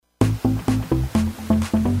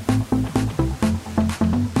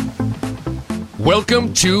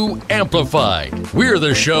Welcome to Amplified. We're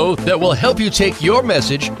the show that will help you take your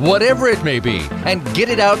message, whatever it may be, and get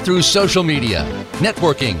it out through social media,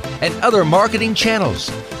 networking, and other marketing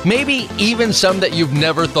channels. Maybe even some that you've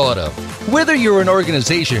never thought of. Whether you're an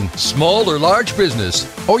organization, small or large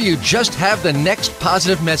business, or you just have the next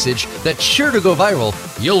positive message that's sure to go viral,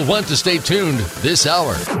 you'll want to stay tuned this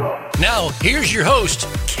hour. Now, here's your host,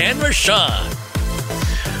 Ken Rochon.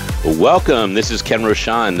 Welcome. This is Ken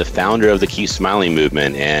Rochon, the founder of the Keep Smiling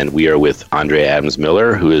Movement, and we are with Andrea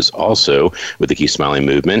Adams-Miller, who is also with the Keep Smiling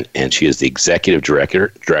Movement, and she is the executive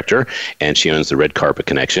director, and she owns the Red Carpet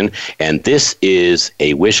Connection. And this is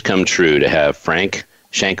a wish come true to have Frank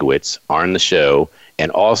Shankwitz on the show,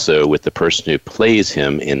 and also with the person who plays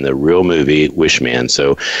him in the real movie Wishman.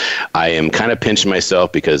 So I am kind of pinching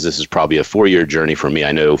myself because this is probably a 4-year journey for me.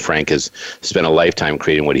 I know Frank has spent a lifetime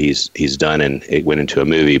creating what he's done, and it went into a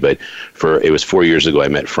movie. But it was 4 years ago I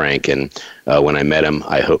met Frank, and when I met him,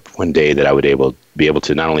 I hoped one day that I would be able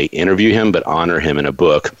to not only interview him but honor him in a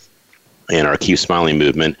book. And our Keep Smiling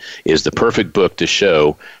Movement is the perfect book to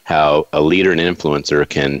show how a leader and influencer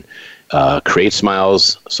can create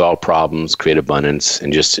smiles, solve problems, create abundance,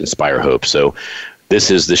 and just inspire hope. So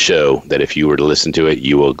this is the show that if you were to listen to it,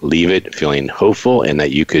 you will leave it feeling hopeful and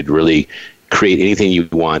that you could really create anything you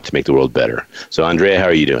want to make the world better. So Andrea, how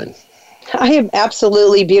are you doing? I am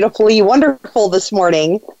absolutely beautifully wonderful this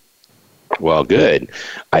morning. Well, good.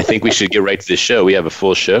 I think we should get right to the show. We have a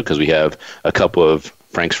full show because we have a couple of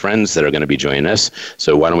Frank's friends that are going to be joining us.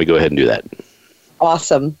 So why don't we go ahead and do that?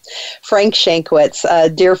 Awesome. Frank Shankwitz, a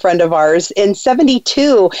dear friend of ours. In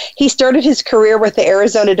 1972, he started his career with the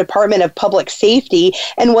Arizona Department of Public Safety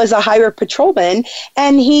and was a highway patrolman.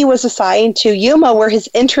 And he was assigned to Yuma, where his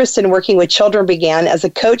interest in working with children began as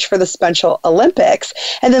a coach for the Special Olympics.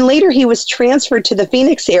 And then later he was transferred to the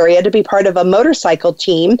Phoenix area to be part of a motorcycle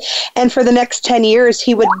team. And for the next 10 years,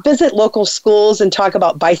 he would visit local schools and talk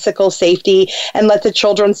about bicycle safety and let the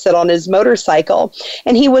children sit on his motorcycle.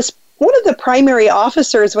 And he was one of the primary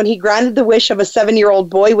officers when he granted the wish of a 7-year-old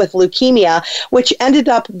boy with leukemia, which ended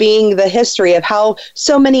up being the history of how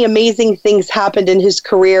so many amazing things happened in his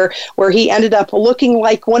career, where he ended up looking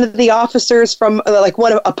like one of the officers from,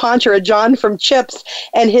 a Ponch or a John from Chips,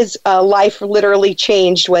 and his life literally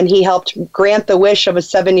changed when he helped grant the wish of a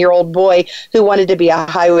 7-year-old boy who wanted to be a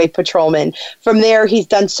highway patrolman. From there, he's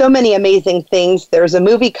done so many amazing things. There's a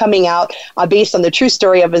movie coming out based on the true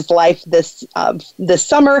story of his life this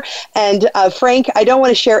summer. And Frank, I don't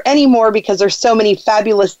want to share any more because there's so many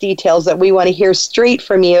fabulous details that we want to hear straight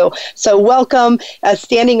from you. So welcome, a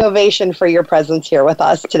standing ovation for your presence here with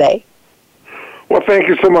us today. Well, thank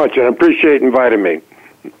you so much, and I appreciate inviting me.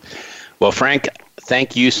 Well, Frank,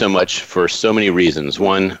 thank you so much for so many reasons.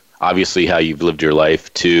 One, obviously how you've lived your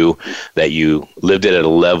life. Two, that you lived it at a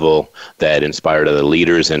level that inspired other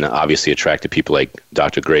leaders and obviously attracted people like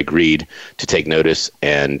Dr. Greg Reid to take notice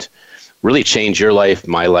and really change your life,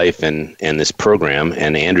 my life, and this program,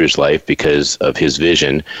 and Andrew's life because of his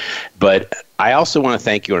vision. But I also want to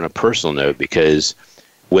thank you on a personal note because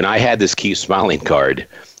when I had this Keep Smiling card,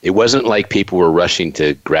 it wasn't like people were rushing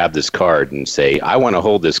to grab this card and say, I want to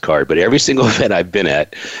hold this card. But every single event I've been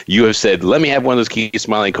at, you have said, let me have one of those Keep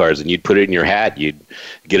Smiling cards. And you'd put it in your hat, you'd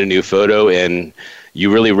get a new photo, and you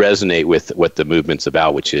really resonate with what the movement's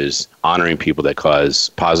about, which is honoring people that cause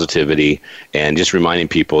positivity and just reminding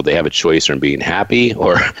people they have a choice from being happy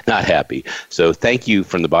or not happy. So thank you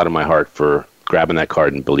from the bottom of my heart for grabbing that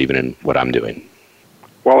card and believing in what I'm doing.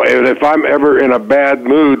 Well, if I'm ever in a bad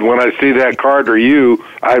mood when I see that card or you,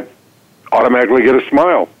 I automatically get a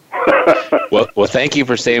smile. Well, thank you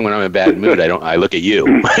for saying when I'm in a bad mood, I look at you.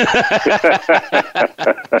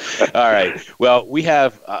 All right. Well, we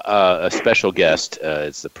have a special guest.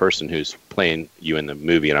 It's the person who's playing you in the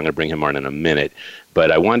movie, and I'm going to bring him on in a minute.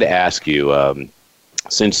 But I wanted to ask you,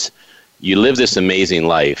 since you live this amazing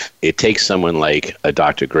life, it takes someone like a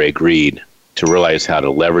Dr. Greg Reid to realize how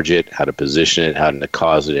to leverage it, how to position it, how to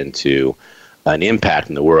cause it into an impact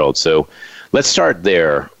in the world. So let's start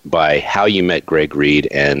there by how you met Greg Reid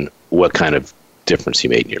and what kind of difference he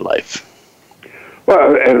made in your life.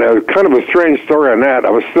 Well, and kind of a strange story on that. I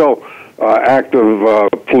was still active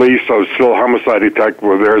police. I was still a homicide detective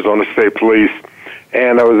with Arizona State Police.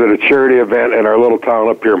 And I was at a charity event in our little town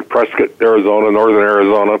up here in Prescott, Arizona, northern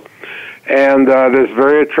Arizona. And this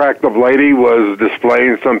very attractive lady was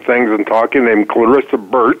displaying some things and talking, named Clarissa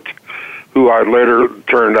Burt, who I later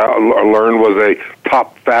learned was a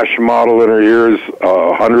top fashion model in her years,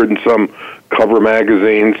 100 and some cover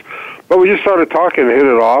magazines. But we just started talking and hit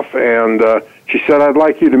it off, and she said, I'd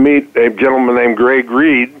like you to meet a gentleman named Greg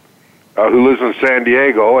Reid. who lives in San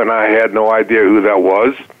Diego, and I had no idea who that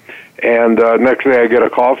was. And next day I get a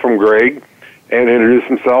call from Greg, and introduced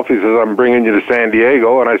himself. He says, I'm bringing you to San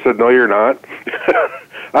Diego. And I said, no, you're not.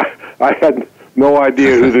 I had no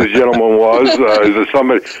idea who this gentleman was. Is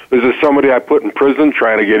this somebody I put in prison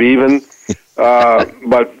trying to get even?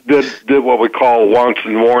 But did what we call wants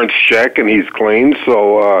and warrants check, and he's clean.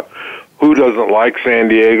 So who doesn't like San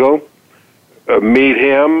Diego? Meet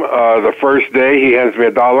him. The first day, he hands me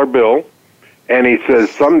a $1 bill, and he says,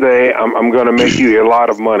 someday I'm going to make you a lot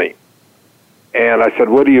of money. And I said,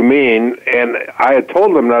 what do you mean? And I had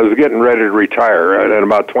told him that I was getting ready to retire in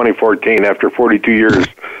about 2014 after 42 years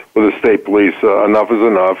with the state police. Enough is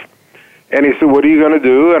enough. And he said, what are you going to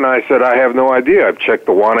do? And I said, I have no idea. I've checked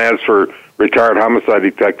the want ads for retired homicide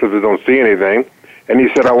detectives. I don't see anything. And he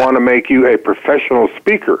said, I want to make you a professional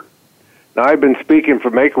speaker. Now, I've been speaking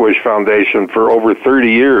for Make-A-Wish Foundation for over 30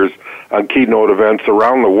 years on keynote events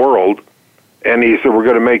around the world. And he said, we're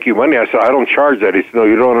going to make you money. I said, I don't charge that. He said, no,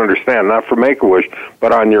 you don't understand. Not for Make-A-Wish,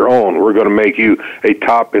 but on your own. We're going to make you a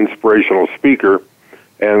top inspirational speaker.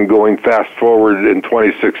 And going fast forward in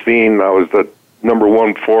 2016, I was the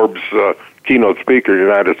 #1 Forbes keynote speaker in the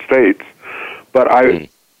United States. But I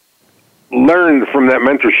learned from that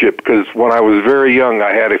mentorship because when I was very young,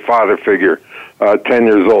 I had a father figure, 10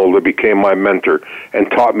 years old, that became my mentor and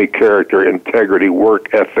taught me character, integrity,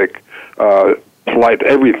 work ethic, polite,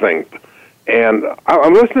 everything. And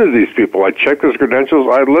I'm listening to these people. I checked his credentials.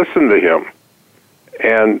 I listened to him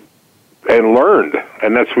and learned.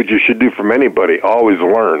 And that's what you should do from anybody. Always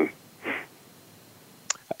learn.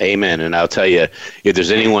 Amen. And I'll tell you, if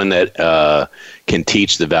there's anyone that can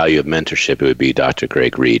teach the value of mentorship, it would be Dr.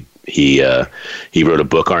 Greg Reid. He wrote a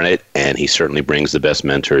book on it, and he certainly brings the best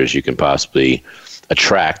mentors you can possibly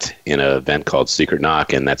attract in an event called Secret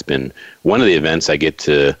Knock. And that's been one of the events I get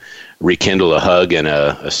to rekindle a hug and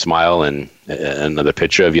a smile and another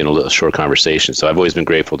picture of you in a short conversation. So I've always been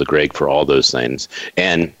grateful to Greg for all those things.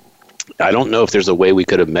 And I don't know if there's a way we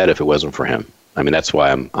could have met if it wasn't for him. I mean, that's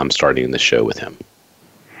why I'm starting this show with him.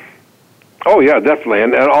 Oh, yeah, definitely.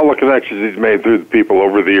 And all the connections he's made through the people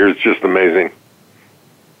over the years, just amazing.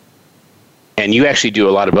 And you actually do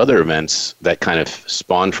a lot of other events that kind of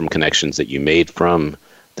spawned from connections that you made from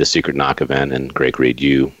the Secret Knock event. And Greg Reid,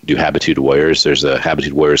 you do Habitude Warriors. There's a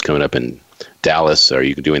Habitude Warriors coming up in Dallas. Are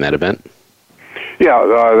you doing that event?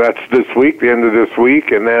 Yeah, that's this week, the end of this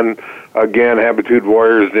week. And then, again, Habitude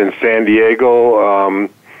Warriors in San Diego,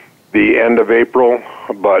 the end of April.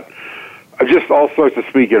 But just all sorts of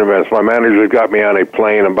speaking events. My manager got me on a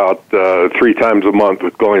plane about 3 times a month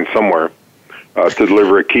with going somewhere to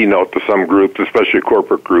deliver a keynote to some groups, especially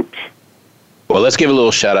corporate groups. Well, let's give a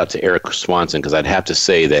little shout out to Eric Swanson, because I'd have to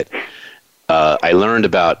say that I learned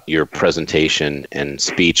about your presentation and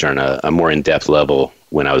speech on a more in-depth level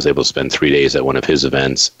when I was able to spend 3 days at one of his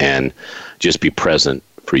events and just be present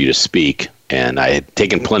for you to speak. And I had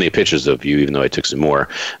taken plenty of pictures of you, even though I took some more.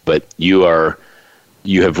 But you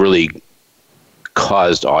have really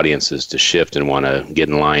caused audiences to shift and want to get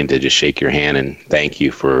in line to just shake your hand and thank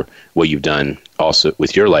you for what you've done also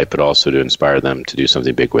with your life, but also to inspire them to do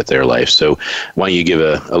something big with their life. So why don't you give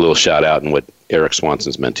a little shout out and what Eric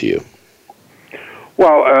Swanson's meant to you?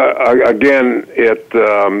 Well, again, it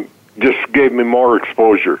just gave me more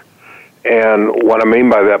exposure. And what I mean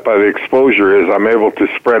by that, by the exposure, is I'm able to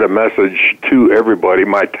spread a message to everybody.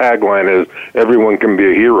 My tagline is, everyone can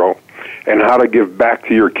be a hero, and how to give back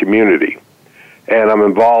to your community. And I'm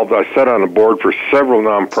involved, I sit on a board for several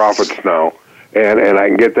nonprofits now, and I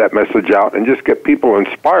can get that message out and just get people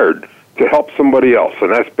inspired to help somebody else.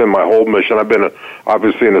 And that's been my whole mission. I've been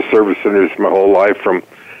obviously in the service industry my whole life, from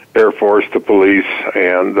Air Force to police,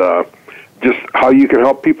 and just how you can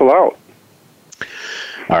help people out.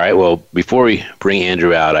 All right, well, before we bring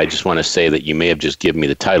Andrew out, I just want to say that you may have just given me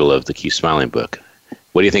the title of the Keep Smiling book.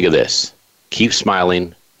 What do you think of this? Keep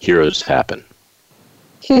Smiling, Heroes Happen.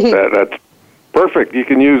 That's perfect. You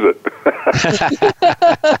can use it.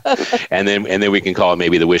 and then we can call it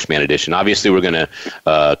maybe the Wishman edition. Obviously, we're going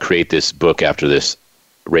to create this book after this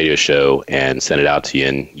radio show and send it out to you,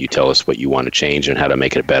 and you tell us what you want to change and how to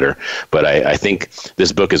make it better. But I think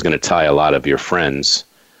this book is going to tie a lot of your friends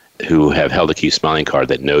who have held a Keep Smiling card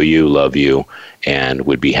that know you, love you, and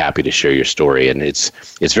would be happy to share your story. And it's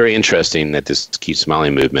very interesting that this Keep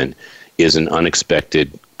Smiling movement is an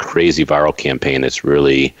unexpected, crazy viral campaign that's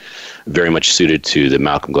really very much suited to the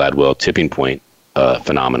Malcolm Gladwell tipping point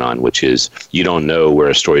phenomenon, which is you don't know where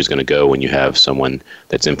a story is going to go when you have someone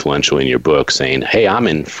that's influential in your book saying, hey, I'm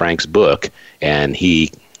in Frank's book, and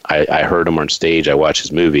I heard him on stage, I watched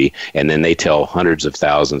his movie, and then they tell hundreds of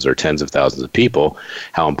thousands or tens of thousands of people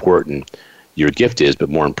how important your gift is, but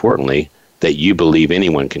more importantly, that you believe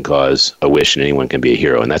anyone can cause a wish and anyone can be a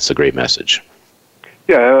hero, and that's a great message.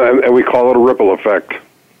 Yeah, and we call it a ripple effect.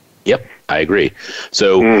 Yep, I agree.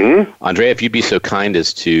 So, Andrea, if you'd be so kind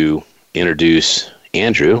as to introduce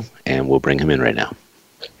Andrew, and we'll bring him in right now.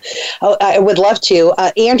 Oh, I would love to.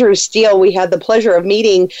 Andrew Steele, we had the pleasure of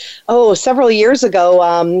meeting, several years ago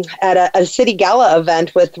at a City Gala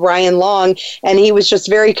event with Ryan Long, and he was just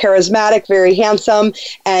very charismatic, very handsome,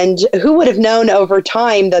 and who would have known over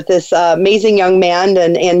time that this amazing young man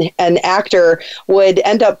and actor would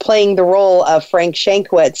end up playing the role of Frank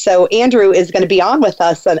Shankwitz. So Andrew is going to be on with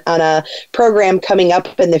us on a program coming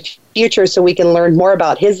up in the future so we can learn more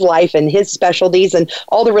about his life and his specialties and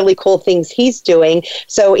all the really cool things he's doing.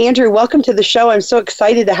 So Andrew, welcome to the show. I'm so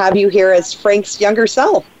excited to have you here as Frank's younger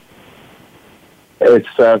self. It's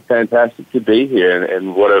fantastic to be here,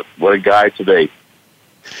 and what a guy to be.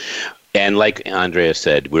 And like Andrea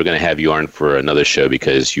said, we're going to have you on for another show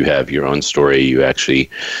because you have your own story. You actually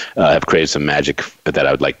have created some magic that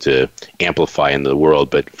I would like to amplify in the world.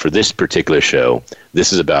 But for this particular show,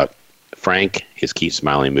 this is about Frank, his Keep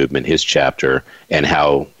Smiling movement, his chapter, and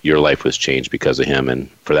how your life was changed because of him, and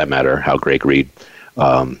for that matter, how Greg Reed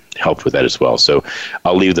helped with that as well. So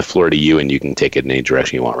I'll leave the floor to you, and you can take it in any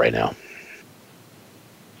direction you want right now.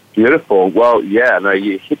 Beautiful. Well, yeah, no,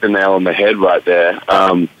 you hit the nail on the head right there.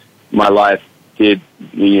 My life did,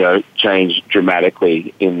 change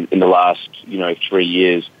dramatically in the last, 3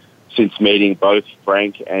 years since meeting both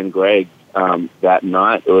Frank and Greg that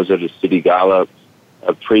night. It was at a City Gala,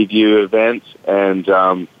 a preview event, and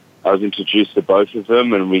I was introduced to both of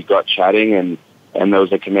them, and we got chatting, and there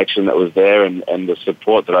was a connection that was there, and the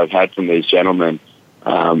support that I've had from these gentlemen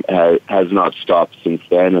has not stopped since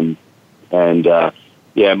then. And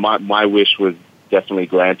my wish was definitely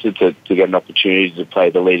granted to get an opportunity to play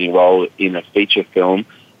the leading role in a feature film,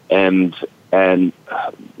 and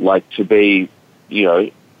like to be,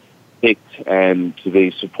 picked and to be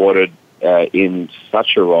supported in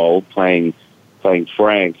such a role, playing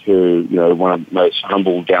Frank, who, one of the most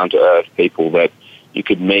humble, down-to-earth people that you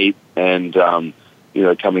could meet, and,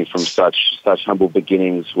 coming from such humble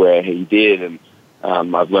beginnings where he did, and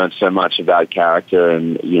I've learned so much about character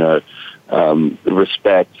and,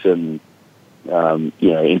 respect and,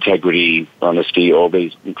 integrity, honesty, all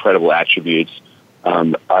these incredible attributes.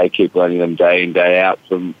 I keep learning them day in, day out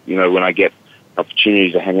from, when I get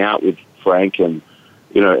opportunities to hang out with Frank and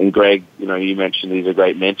Greg, you mentioned he's a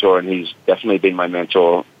great mentor, and he's definitely been my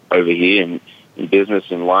mentor over here in business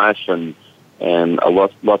and life and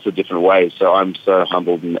lots of different ways. So I'm so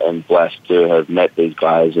humbled and blessed to have met these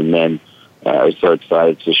guys, and then I was so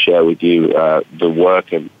excited to share with you the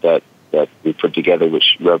work and that we put together,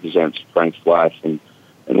 which represents Frank's life and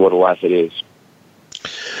what a life it is.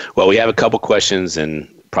 Well, we have a couple questions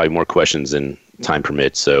and probably more questions than time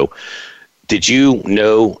permits. So did you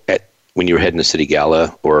know when you were heading to City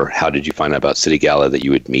Gala, or how did you find out about City Gala that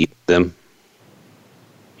you would meet them?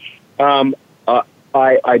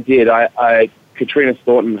 I did. Katrina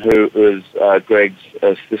Thornton, who was Greg's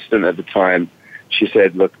assistant at the time, she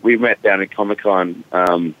said, "Look, we met down at Comic-Con,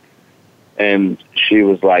 and she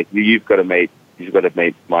was like, you've got to meet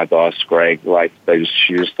my boss, Greg." Like,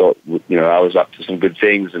 she just thought, I was up to some good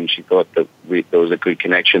things, and she thought that there was a good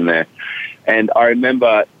connection there. And I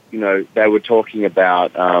remember, they were talking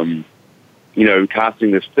about,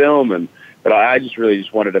 casting this film, but I just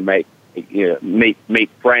wanted to meet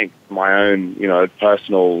Frank, my own,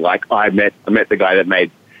 personal, like, I met the guy that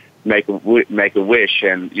made Make a Wish,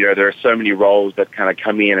 and there are so many roles that kind of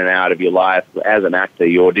come in and out of your life. As an actor,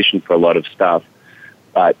 you audition for a lot of stuff,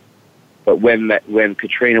 but when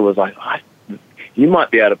Katrina was like, you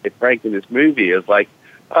might be able to play Frank in this movie, I was like,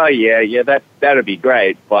 oh yeah, that'd be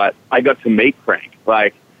great. But I got to meet Frank.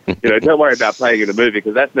 Like, don't worry about playing in a movie,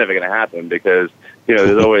 because that's never going to happen, because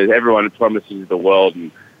there's always, everyone promises you the world,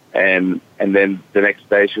 and then the next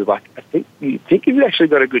day she was like, I think you've actually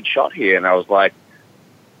got a good shot here. And I was like,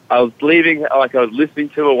 I was believing, like, I was listening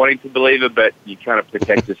to her, wanting to believe it, but you kind of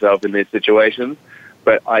protect yourself in these situations.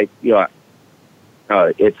 But I'm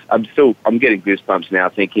getting goosebumps now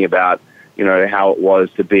thinking about, how it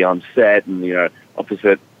was to be on set and,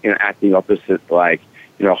 acting opposite, like,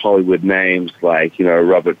 Hollywood names like,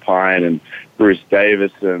 Robert Pine and Bruce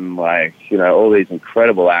Davison, like, all these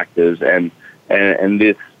incredible actors. And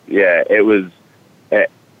this, it was,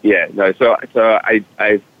 so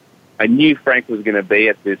I knew Frank was going to be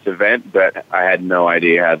at this event, but I had no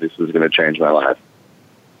idea how this was going to change my life.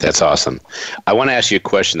 That's awesome. I want to ask you a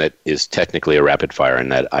question that is technically a rapid fire,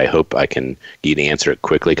 and that I hope I can get you to answer it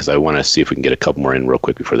quickly, because I want to see if we can get a couple more in real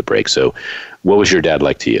quick before the break. So what was your dad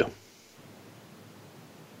like to you?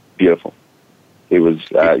 Beautiful. He was,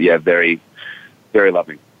 very, very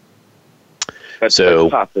loving. But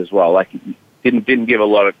tough as well. Like, he didn't give a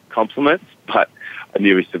lot of compliments, but I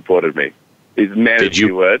knew he supported me. He's a man of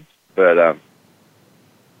few words, but...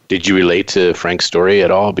 Did you relate to Frank's story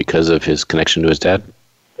at all because of his connection to his dad?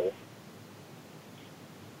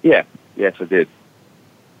 Yeah. Yes, I did.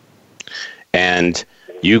 And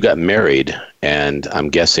you got married, and I'm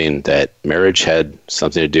guessing that marriage had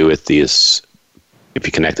something to do with these. If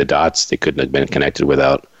you connect the dots, they couldn't have been connected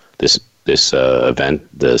without this event,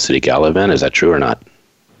 the City Gala event. Is that true or not?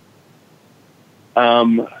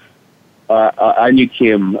 I knew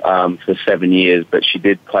Kim for 7 years, but she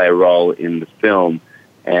did play a role in the film.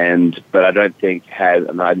 But I don't think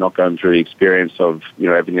and I'd not gone through the experience of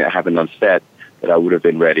everything that happened on set, that I would have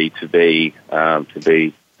been ready to be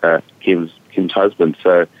Kim's husband.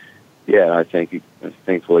 So yeah, I'm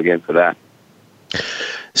thankful again for that.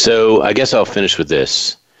 So I guess I'll finish with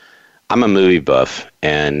this. I'm a movie buff,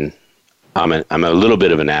 and I'm a little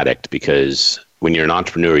bit of an addict, because when you're an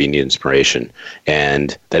entrepreneur, you need inspiration,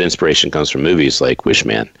 and that inspiration comes from movies like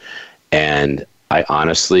Wishman. And I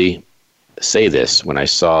honestly say this: when I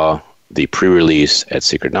saw the pre-release at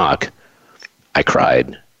Secret Knock, I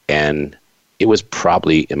cried, and it was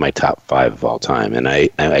probably in my top 5 of all time. And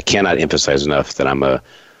I cannot emphasize enough that I'm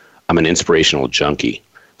an inspirational junkie.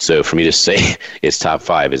 So for me to say it's top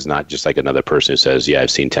 5 is not just like another person who says, yeah, I've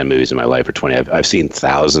seen 10 movies in my life or 20. I've seen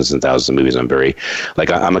thousands and thousands of movies.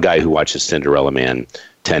 I'm a guy who watches Cinderella Man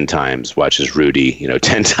 10 times, watches Rudy,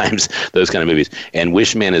 10 times, those kind of movies. And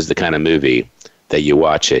Wishman is the kind of movie that you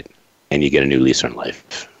watch it and you get a new lease on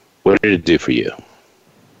life. What did it do for you?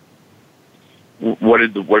 What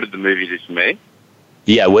did the movie do for me?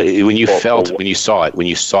 Yeah, when you saw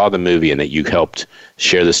the movie and that you helped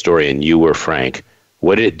share the story and you were Frank,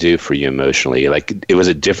 what did it do for you emotionally? Like, was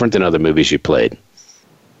it different than other movies you played?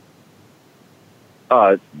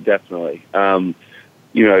 Definitely. For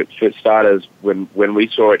starters, when we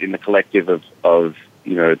saw it in the collective of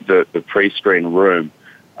the pre-screen room,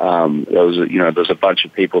 there was a bunch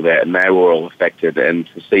of people there, and they were all affected, and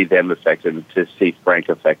to see them affected, and to see Frank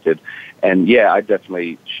affected, and yeah, I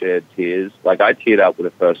definitely shed tears. Like, I teared up with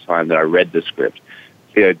the first time that I read the script.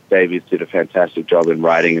 Theo Davies did a fantastic job in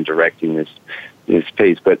writing and directing this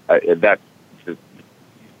piece, but that's the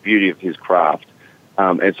beauty of his craft.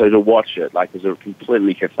 And so to watch it, like, it was a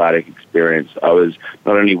completely cathartic experience. I was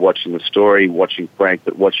not only watching the story, watching Frank,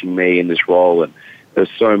 but watching me in this role, and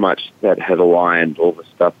there's so much that had aligned, all the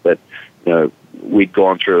stuff that we'd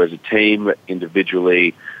gone through as a team,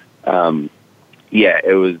 individually.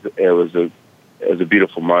 It was a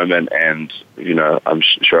beautiful moment, and I'm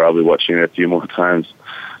sure I'll be watching it a few more times.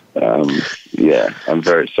 I'm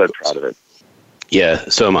so proud of it. Yeah,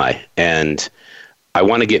 so am I. And I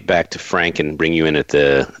want to get back to Frank and bring you in at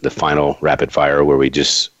the final rapid fire, where we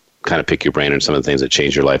just kind of pick your brain on some of the things that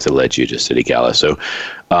changed your life that led you to City Gala. So,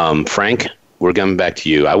 Frank, we're coming back to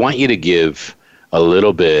you. I want you to give a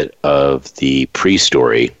little bit of the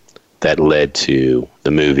pre-story that led to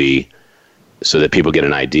the movie so that people get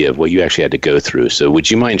an idea of what you actually had to go through. So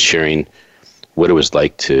would you mind sharing what it was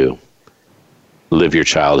like to live your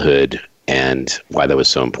childhood and why that was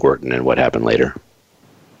so important and what happened later?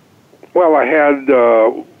 Well, I had,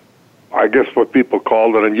 I guess what people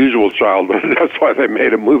called an unusual childhood. That's why they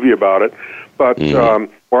made a movie about it. But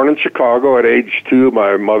born in Chicago at age 2,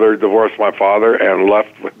 my mother divorced my father and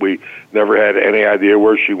left. We never had any idea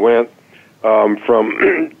where she went.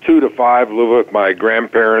 From 2 to 5, lived with my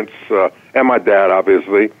grandparents and my dad,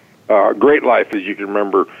 obviously. Great life, as you can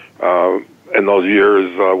remember, in those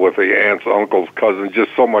years with the aunts, uncles, cousins.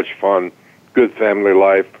 Just so much fun, good family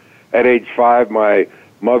life. At age 5, my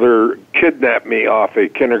mother kidnapped me off a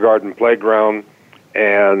kindergarten playground,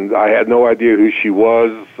 and I had no idea who she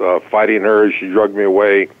was. Fighting her, she drugged me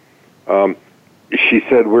away. She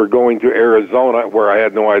said, we're going to Arizona, where I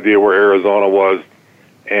had no idea where Arizona was,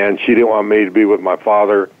 and she didn't want me to be with my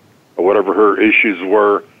father, or whatever her issues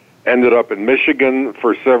were. Ended up in Michigan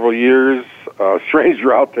for several years, strange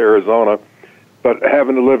route to Arizona, but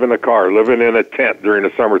having to live in a car, living in a tent during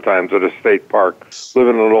the summer times at a state park,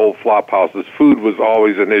 living in old flop houses. Food was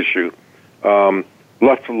always an issue.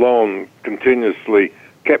 Left alone continuously,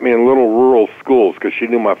 kept me in little rural schools because she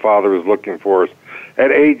knew my father was looking for us.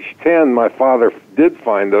 At age 10, my father did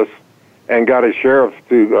find us and got a sheriff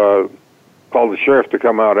called the sheriff to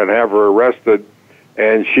come out and have her arrested.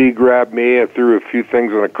 And she grabbed me and threw a few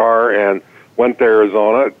things in the car and went to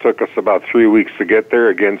Arizona. It took us about 3 weeks to get there,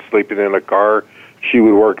 again, sleeping in a car. She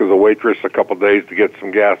would work as a waitress a couple of days to get some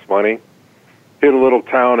gas money. Hit a little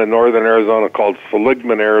town in northern Arizona called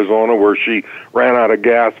Seligman, Arizona, where she ran out of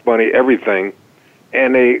gas money, everything.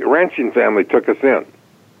 and a ranching family took us in.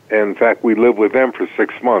 And in fact, we lived with them for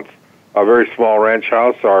 6 months. A very small ranch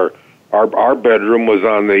house. Our bedroom was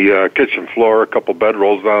on the kitchen floor, a couple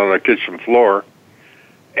bedrolls down on the kitchen floor.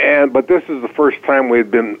 But this is the first time we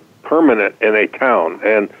had been permanent in a town.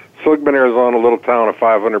 And Seligman, Arizona, a little town of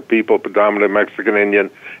 500 people, predominantly Mexican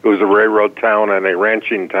Indian. It was a railroad town and a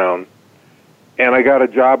ranching town. And I got a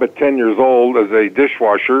job at 10 years old as a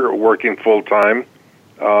dishwasher, working full-time.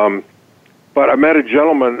 But I met a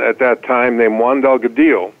gentleman at that time named Juan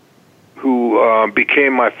Delgadillo, who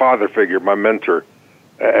became my father figure, my mentor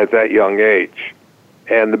at that young age.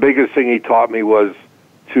 And the biggest thing he taught me was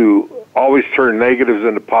to always turn negatives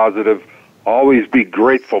into positive, always be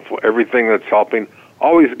grateful for everything that's helping,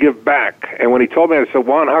 always give back. And when he told me, I said,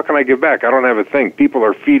 Juan, how can I give back? I don't have a thing. People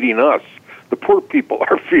are feeding us. The poor people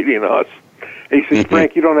are feeding us. And he said,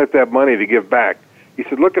 Frank, you don't have to have money to give back. He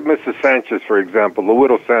said, look at Mrs. Sanchez, for example, the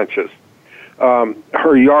widow Sanchez.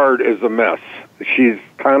 Her yard is a mess. She's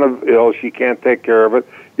kind of ill. She can't take care of it.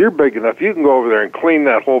 You're big enough. You can go over there and clean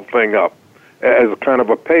that whole thing up as a kind of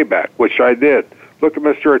a payback, which I did. Look at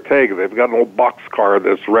Mr. Ortega. They've got an old boxcar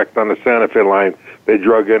that's wrecked on the Santa Fe line. They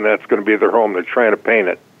drug in. That's going to be their home. They're trying to paint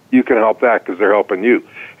it. You can help that because they're helping you.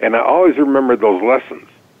 And I always remember those lessons.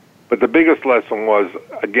 But the biggest lesson was,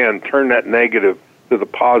 again, turn that negative to the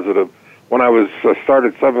positive. When I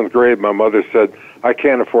started 7th grade, my mother said, I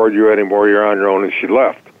can't afford you anymore. You're on your own, and she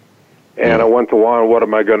left. And I went to Juan, what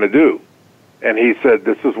am I going to do? And he said,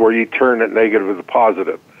 this is where you turn that negative to the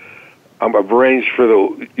positive. I've arranged for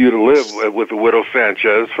you to live with the widow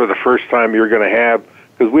Sanchez for the first time you're going to have,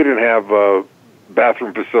 because we didn't have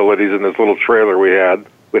bathroom facilities in this little trailer we had.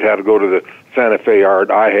 We'd had to go to the Santa Fe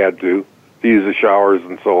yard. I had to use the showers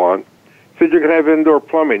and so on. He said, you're going to have indoor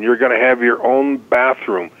plumbing. You're going to have your own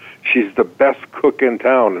bathroom. She's the best cook in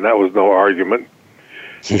town, and that was no argument.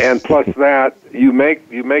 And plus that, you make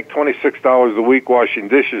 $26 a week washing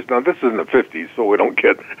dishes. Now, this is in the 50s, so we don't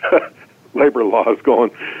get labor laws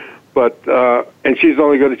going. But and she's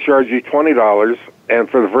only going to charge you $20, and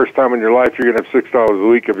for the first time in your life, you're going to have $6 a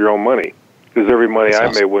week of your own money, because every money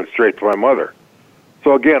I made went straight to my mother.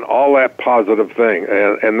 So again, all that positive thing,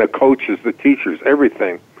 and the coaches, the teachers,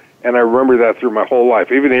 everything. And I remember that through my whole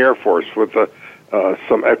life, even the Air Force with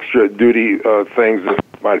some extra duty things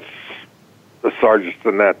that the sergeants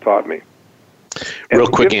and that taught me. Real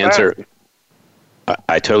quick answer.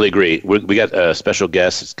 I totally agree. We got a special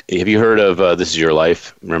guest. Have you heard of This Is Your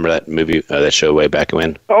Life? Remember that movie, that show way back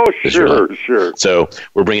when? Oh, sure. So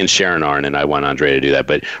we're bringing Sharon on, and I want Andre to do that.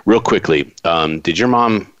 But real quickly, did your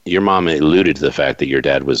mom alluded to the fact that your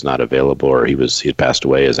dad was not available, or he had passed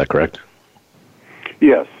away? Is that correct?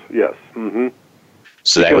 Yes. Mm-hmm.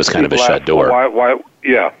 So that was kind of a shut door. Why?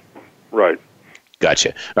 Yeah, right.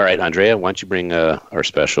 Gotcha. All right, Andrea, why don't you bring our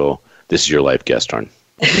special This Is Your Life guest on?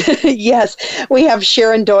 Yes, we have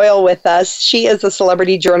Sharon Doyle with us. She is a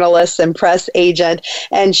celebrity journalist and press agent,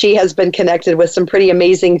 and she has been connected with some pretty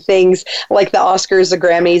amazing things like the Oscars, the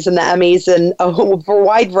Grammys, and the Emmys, and a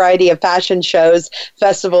wide variety of fashion shows,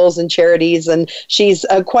 festivals, and charities. And she's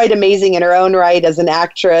quite amazing in her own right as an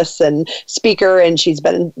actress and speaker, and she's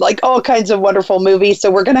been in like all kinds of wonderful movies.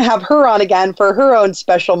 So we're going to have her on again for her own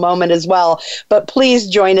special moment as well. But please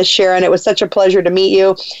join us, Sharon. It was such a pleasure to meet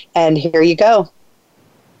you, and here you go.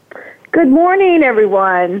 Good morning,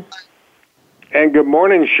 everyone. And good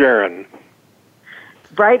morning, Sharon.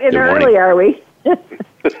 Bright and early, are we?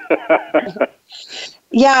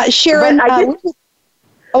 Yeah, Sharon.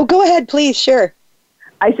 Go ahead, please. Sure.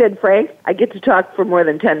 I said, Frank, I get to talk for more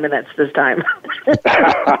than 10 minutes this time.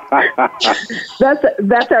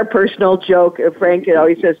 That's our personal joke. Frank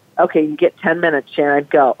always says, okay, you get 10 minutes, Sharon,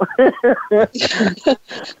 go.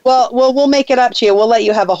 Well, we'll make it up to you. We'll let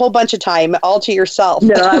you have a whole bunch of time all to yourself.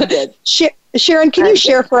 No, I'm good. Sharon, can you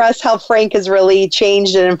share for us how Frank has really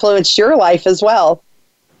changed and influenced your life as well?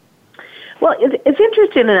 Well, it's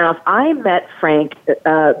interesting enough. I met Frank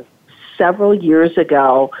several years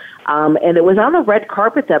ago, and it was on the red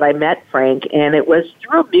carpet that I met Frank, and it was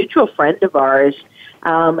through a mutual friend of ours.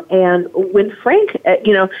 And when Frank,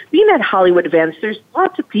 being at Hollywood events, there's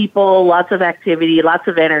lots of people, lots of activity, lots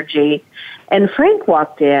of energy. And Frank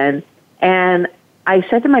walked in, and I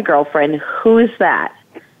said to my girlfriend, who is that?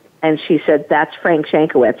 And she said, that's Frank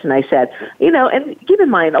Shankowitz. And I said, and keep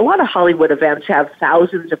in mind, a lot of Hollywood events have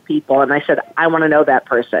thousands of people. And I said, I want to know that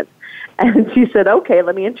person. And she said, okay,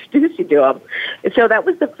 let me introduce you to him. And so that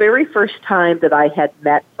was the very first time that I had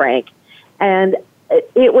met Frank. And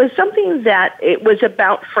it was something that it was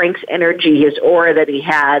about Frank's energy, his aura that he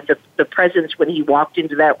had, the presence when he walked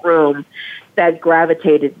into that room that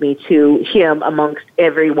gravitated me to him amongst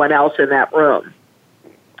everyone else in that room.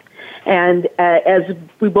 And as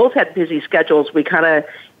we both had busy schedules, we kind of,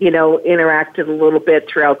 interacted a little bit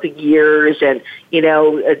throughout the years and,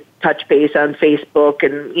 touch base on Facebook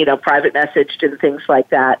and, private messaged and things like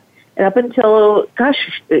that. And up until,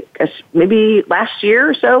 maybe last year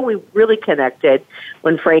or so, we really connected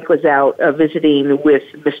when Frank was out visiting with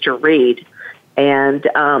Mr. Reed. And,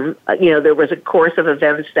 there was a course of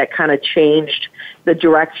events that kind of changed the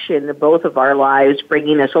direction of both of our lives,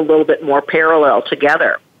 bringing us a little bit more parallel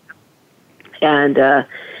together. And,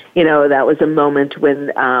 that was a moment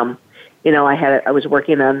when, I was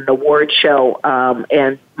working on an award show,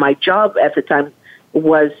 and my job at the time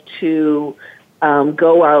was to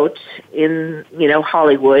go out in,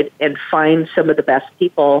 Hollywood and find some of the best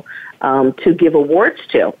people to give awards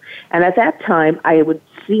to. And at that time, I would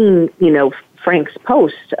seen, Frank's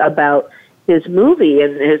post about his movie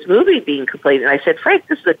and his movie being completed. And I said, Frank,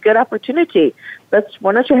 this is a good opportunity.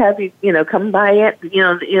 Why don't you have you, come by it,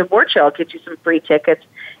 the award show, I'll get you some free tickets.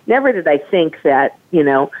 Never did I think that,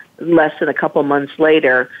 less than a couple months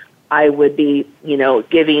later, I would be,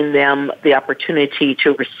 giving them the opportunity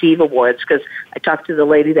to receive awards, because I talked to the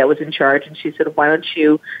lady that was in charge and she said, why don't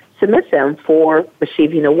you submit them for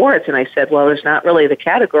receiving awards? And I said, well, there's not really the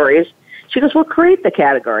categories. She goes, well, create the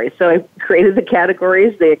categories. So I created the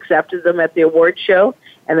categories. They accepted them at the award show.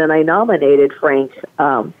 And then I nominated Frank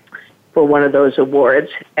for one of those awards.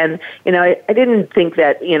 And, I didn't think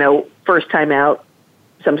that, first time out,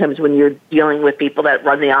 sometimes when you're dealing with people that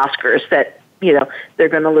run the Oscars, that, they're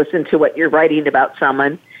going to listen to what you're writing about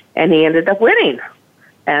someone. And he ended up winning.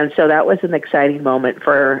 And so that was an exciting moment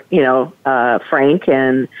for, Frank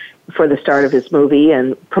and for the start of his movie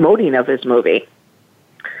and promoting of his movie.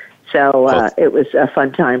 So it was a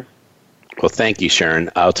fun time. Well, thank you, Sharon.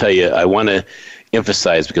 I'll tell you, I want to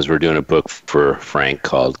emphasize, because we're doing a book for Frank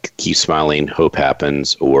called Keep Smiling, Hope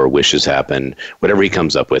Happens, or Wishes Happen, whatever he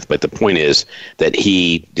comes up with. But the point is that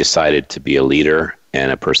he decided to be a leader and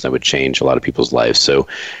a person that would change a lot of people's lives. So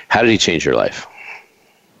how did he change your life?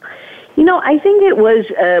 I think it was,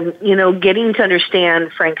 getting to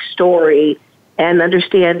understand Frank's story and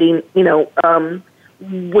understanding,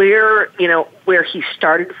 where he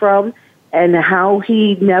started from and how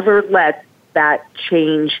he never let that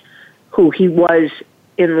change who he was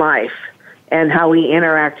in life and how he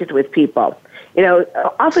interacted with people.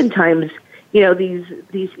 Oftentimes, these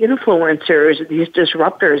influencers, these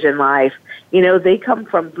disruptors in life, they come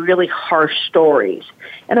from really harsh stories.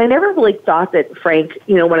 And I never really thought that Frank,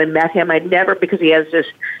 when I met him, because he has this,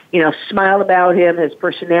 smile about him, his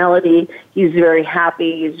personality, he's very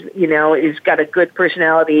happy, he's got a good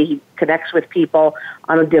personality, he connects with people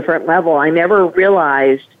on a different level. I never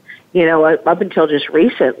realized, up until just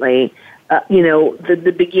recently,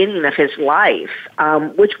 the beginning of his life,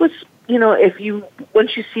 which was,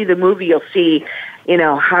 once you see the movie, you'll see,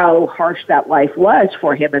 how harsh that life was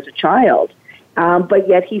for him as a child. But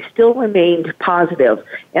yet he still remained positive.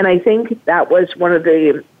 And I think that was one of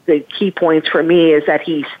the key points for me, is that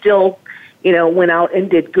he still, went out and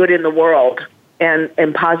did good in the world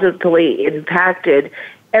and positively impacted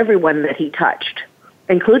everyone that he touched,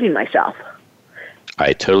 including myself.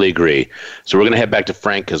 I totally agree. So we're going to head back to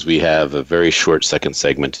Frank because we have a very short second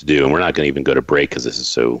segment to do, and we're not going to even go to break because this is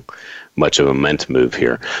so much of a momentum move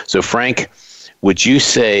here. So Frank, would you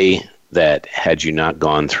say that had you not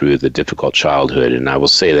gone through the difficult childhood, and I will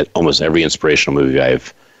say that almost every inspirational movie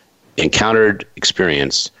I've encountered,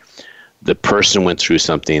 experienced, the person went through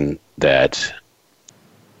something that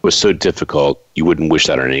was so difficult, you wouldn't wish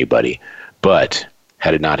that on anybody. But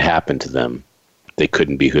had it not happened to them, they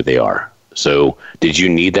couldn't be who they are. So did you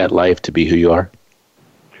need that life to be who you are?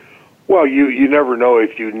 Well, you never know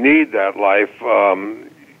if you need that life.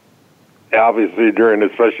 Obviously, during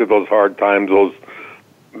especially those hard times, those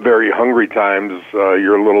very hungry times,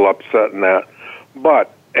 you're a little upset in that.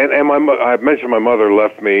 But, and I've mentioned my mother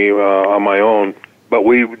left me on my own, but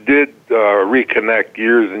we did reconnect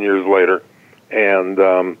years and years later. And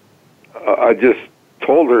I just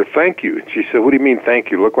told her, thank you. And she said, what do you mean,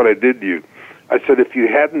 thank you? Look what I did to you. I said, if you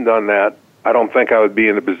hadn't done that, I don't think I would be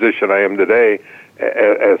in the position I am today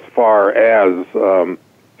as far as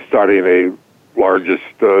starting a largest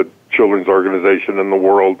children's organization in the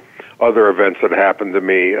world, other events that happened to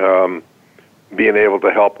me, being able to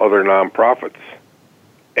help other nonprofits.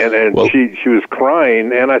 And well, she was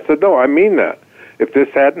crying, and I said, no, I mean that. If this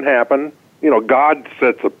hadn't happened, God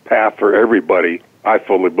sets a path for everybody, I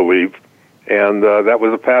fully believe, and that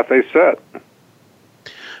was a path they set.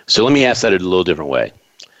 So let me ask that a little different way,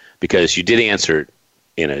 because you did answer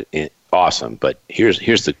in awesome, but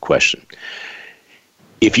here's the question.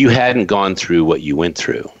 If you hadn't gone through what you went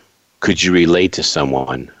through, could you relate to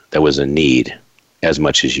someone that was in need as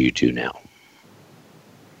much as you do now?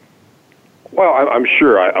 Well, I'm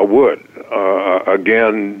sure I would.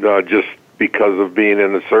 Again, just because of being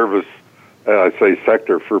in the service, I'd say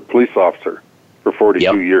sector for police officer for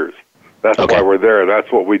 42 years. That's why we're there.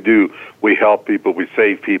 That's what we do. We help people. We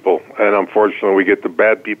save people. And unfortunately, we get the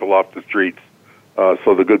bad people off the streets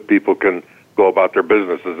so the good people can go about their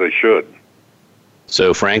business as they should.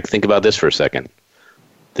 So, Frank, think about this for a second.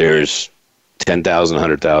 There's 10,000,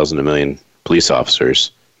 100,000, a million police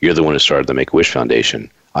officers. You're the one who started the Make-A-Wish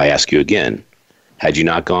Foundation. I ask you again, had you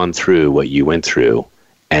not gone through what you went through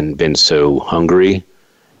and been so hungry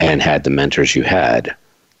and had the mentors you had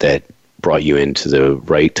that brought you into the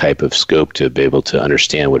right type of scope to be able to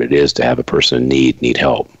understand what it is to have a person need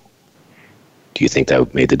help, do you think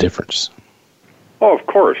that made the difference? Oh, of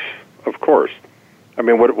course. Of course. I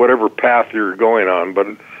mean, whatever path you're going on, but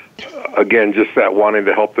again, just that wanting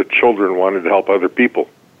to help the children, wanting to help other people.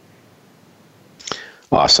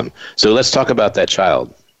 Awesome. So let's talk about that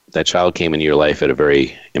child. That child came into your life at a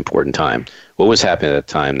very important time. What was happening at that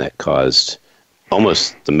time that caused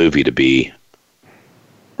almost the movie to be,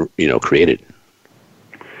 created?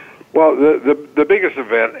 Well, the biggest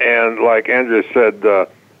event, and like Andrea said,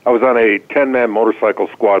 I was on a 10-man motorcycle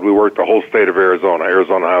squad. We worked the whole state of Arizona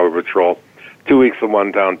Highway Patrol, 2 weeks in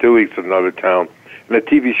one town, 2 weeks in another town. And the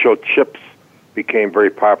TV show Chips became very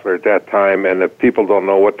popular at that time, and if people don't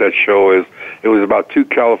know what that show is, it was about two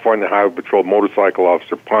California Highway Patrol motorcycle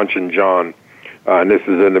officers, Ponch and John, and this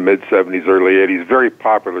is in the mid-'70s, early '80s. Very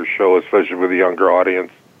popular show, especially with the younger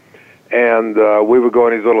audience. And we would go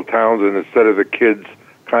in these little towns, and instead of the kids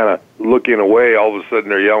kind of looking away, all of a sudden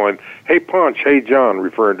they're yelling, "Hey, Ponch, hey, John,"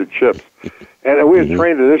 referring to Chips. And we had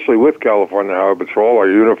trained initially with California Highway Patrol. Our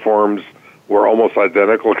uniforms were almost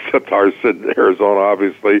identical, except ours said Arizona,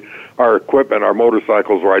 obviously. Our equipment, our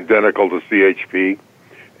motorcycles were identical to CHP.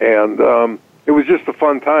 And it was just a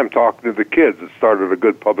fun time talking to the kids. It started a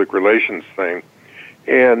good public relations thing.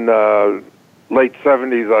 In late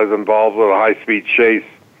 70s, I was involved with a high-speed chase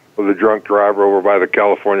with a drunk driver over by the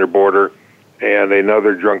California border, and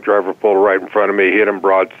another drunk driver pulled right in front of me, hit him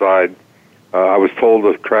broadside. I was told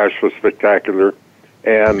the crash was spectacular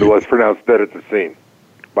and was pronounced dead at the scene.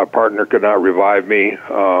 My partner could not revive me.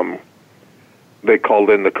 They called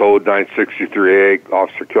in the code 963A,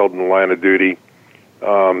 officer killed in the line of duty.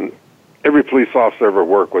 Every police officer I ever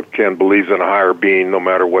worked with, Ken, believes in a higher being, no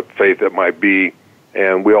matter what faith it might be.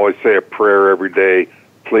 And we always say a prayer every day.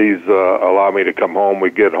 Please allow me to come home. We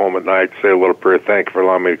get home at night, say a little prayer. Thank you for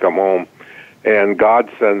allowing me to come home. And God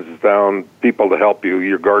sends down people to help you.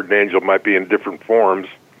 Your guardian angel might be in different forms.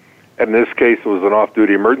 And in this case, it was an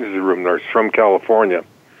off-duty emergency room nurse from California.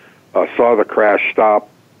 Saw the crash stop,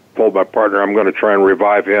 told my partner, I'm going to try and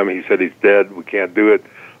revive him. He said he's dead. We can't do it.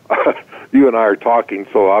 You and I are talking,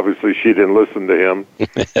 so obviously she didn't listen to him.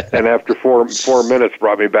 And after four minutes,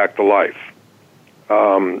 brought me back to life.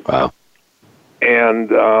 Wow. And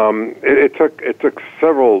it took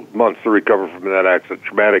several months to recover from that accident.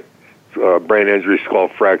 Traumatic brain injury, skull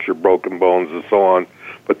fracture, broken bones, and so on.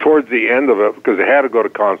 But towards the end of it, because I had to go to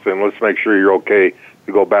counseling, let's make sure you're okay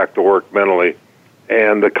to go back to work mentally.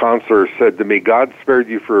 And the counselor said to me, God spared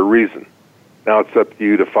you for a reason. Now it's up to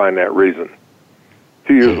you to find that reason.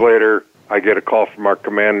 2 years later, I get a call from our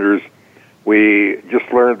commanders. We just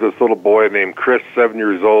learned this little boy named Chris, 7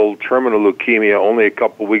 years old, terminal leukemia, only a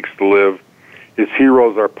couple weeks to live. His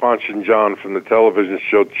heroes are Ponch and John from the television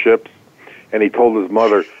show Chips. And he told his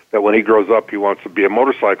mother that when he grows up, he wants to be a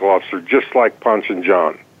motorcycle officer, just like Ponch and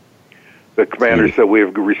John. The commander said, we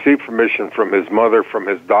have received permission from his mother, from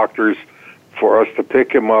his doctors, for us to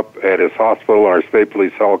pick him up at his hospital in our state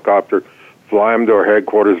police helicopter, fly him to our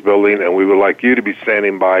headquarters building, and we would like you to be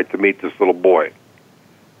standing by to meet this little boy,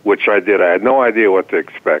 which I did. I had no idea what to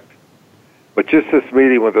expect. But just this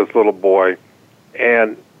meeting with this little boy,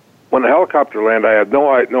 and when the helicopter landed, I had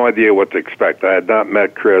no idea what to expect. I had not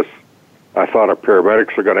met Chris. I thought our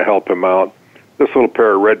paramedics are going to help him out. This little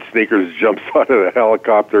pair of red sneakers jumps out of the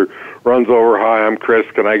helicopter, runs over, "Hi, I'm Chris.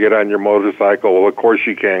 Can I get on your motorcycle?" "Well, of course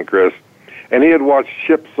you can, Chris." And he had watched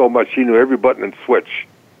Chips so much, he knew every button and switch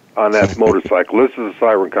on that motorcycle. This is a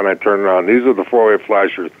siren. Can I turn it on? These are the four-way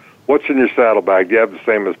flashers. What's in your saddlebag? Do you have the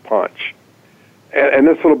same as Ponch? And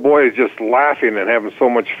this little boy is just laughing and having so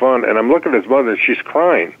much fun. And I'm looking at his mother, and she's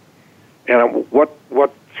crying. And what's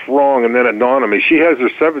wrong? And then it dawned on me, she has her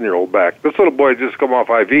 7-year-old back. This little boy had just come off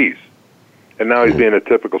IVs, and now he's being a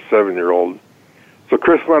typical 7-year-old. So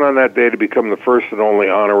Chris went on that day to become the first and only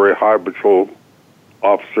honorary Highway Patrol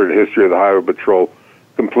officer in the history of the Highway Patrol,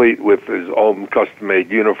 complete with his own custom-made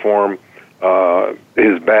uniform,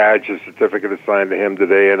 his badge, his certificate assigned to him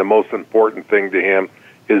today, and the most important thing to him,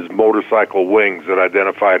 his motorcycle wings that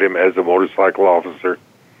identified him as a motorcycle officer.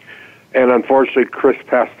 And unfortunately, Chris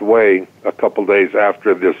passed away a couple days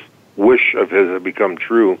after this wish of his had become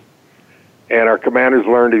true. And our commanders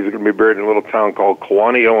learned he's going to be buried in a little town called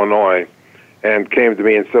Kewanee, Illinois, and came to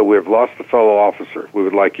me and said, "We have lost a fellow officer. We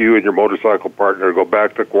would like you and your motorcycle partner to go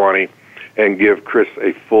back to Kewanee and give Chris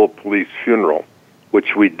a full police funeral,"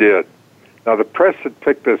 which we did. Now, the press had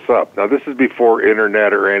picked this up. Now, this is before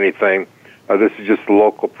internet or anything. This is just the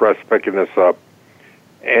local press picking this up.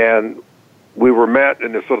 And we were met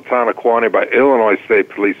in this little town of Kewanee by Illinois State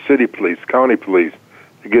Police, city police, county police,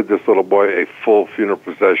 to give this little boy a full funeral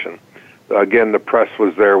procession. Again, the press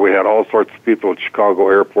was there. We had all sorts of people at Chicago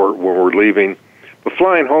Airport when we were leaving. But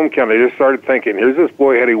flying home, Ken, I just started thinking, here's this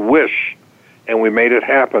boy had a wish, and we made it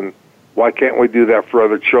happen. Why can't we do that for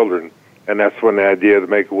other children? And that's when the idea of the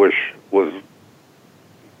Make-A-Wish was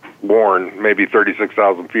born, maybe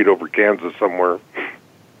 36,000 feet over Kansas somewhere.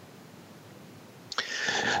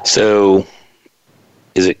 So,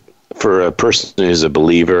 is it for a person who's a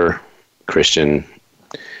believer, Christian,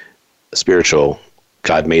 spiritual,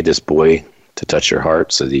 God made this boy to touch your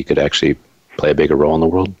heart so that you could actually play a bigger role in the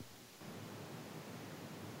world?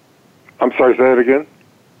 I'm sorry, say that again?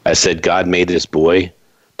 I said God made this boy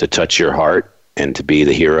to touch your heart and to be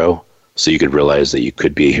the hero so you could realize that you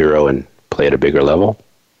could be a hero and play at a bigger level?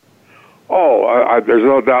 Oh, there's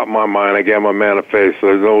no doubt in my mind. Again, I'm a man of faith, so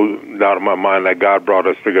there's no doubt in my mind that God brought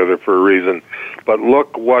us together for a reason. But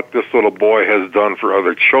look what this little boy has done for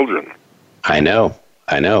other children. I know.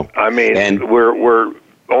 I mean, and we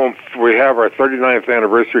have our 39th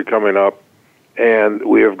anniversary coming up, and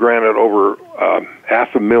we have granted over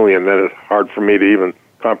 500,000. That is hard for me to even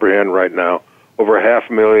comprehend right now. Over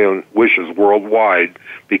 500,000 wishes worldwide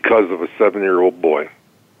because of a 7-year-old boy.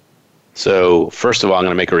 So, first of all, I'm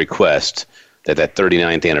going to make a request that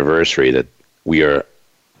 39th anniversary, that we are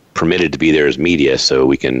permitted to be there as media so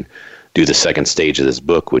we can do the second stage of this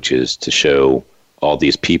book, which is to show all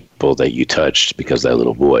these people that you touched because of that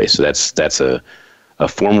little boy. So that's a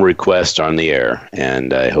formal request on the air,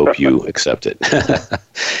 and I hope you accept it.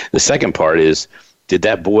 The second part is, did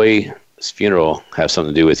that boy's funeral have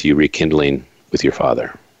something to do with you rekindling with your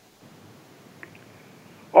father?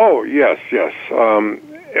 Oh, yes.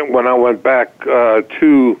 And when I went back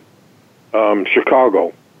to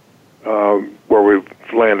Chicago, where we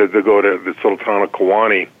landed to go to this little town of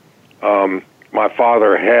Kewanee, my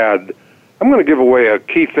father had, I'm going to give away a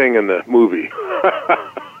key thing in the movie.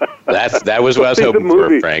 That was what I was hoping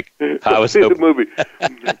for, Frank. I was hoping. The movie.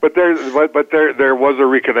 But there was a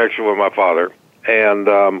reconnection with my father. And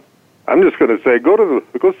I'm just going to say, go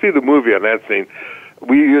see the movie on that scene.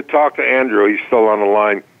 You talked to Andrew, he's still on the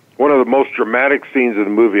line. One of the most dramatic scenes in the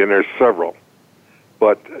movie, and there's several,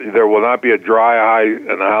 but there will not be a dry eye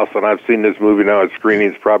in the house, and I've seen this movie now at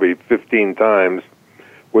screenings probably 15 times,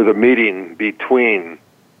 with a meeting between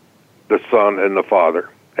the son and the father,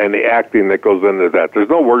 and the acting that goes into that. There's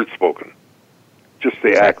no words spoken, just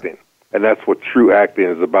the acting, and that's what true acting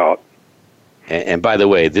is about. And by the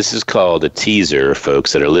way, this is called a teaser,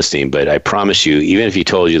 folks that are listening, but I promise you, even if he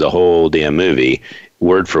told you the whole damn movie,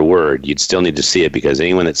 word for word, you'd still need to see it, because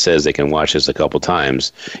anyone that says they can watch this a couple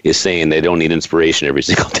times is saying they don't need inspiration every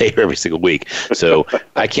single day or every single week. So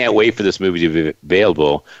I can't wait for this movie to be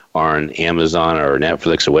available on Amazon or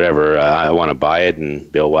Netflix or whatever. I want to buy it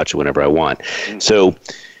and be able to watch it whenever I want. So,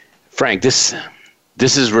 Frank, this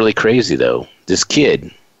is really crazy, though. This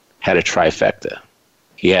kid had a trifecta.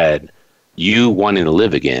 He had you wanting to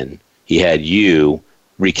live again. He had you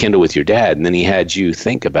rekindle with your dad, and then he had you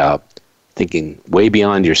thinking way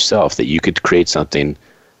beyond yourself that you could create something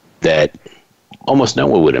that almost no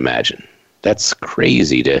one would imagine. That's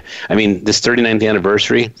crazy. This 39th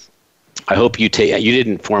anniversary, I hope you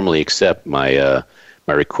didn't formally accept my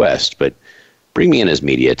request, but bring me in as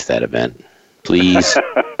media to that event, please.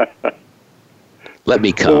 Let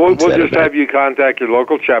me come. We'll just have you contact your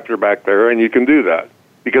local chapter back there, and you can do that,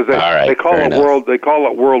 because they call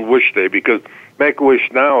it World Wish Day, because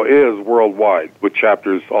Make-A-Wish now is worldwide with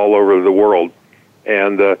chapters all over the world,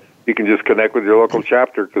 and you can just connect with your local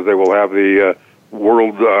chapter, because they will have the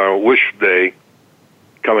World Wish Day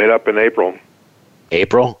coming up in April.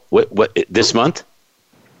 April? What? This month?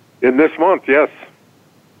 In this month, yes.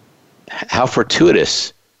 How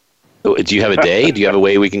fortuitous! Do you have a day? Do you have a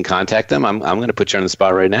way we can contact them? I'm going to put you on the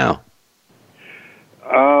spot right now.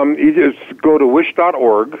 You just go to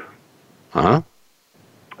wish.org. Uh-huh.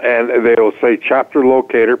 And they will say chapter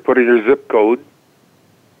locator, put in your zip code,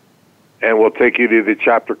 and we'll take you to the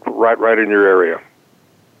chapter right in your area.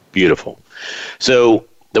 Beautiful. So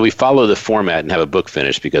that we follow the format and have a book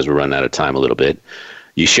finished, because we're running out of time a little bit.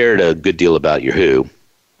 You shared a good deal about your who,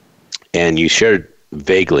 And you shared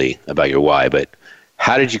vaguely about your why, but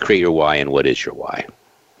how did you create your why, and what is your why?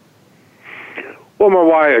 Well, my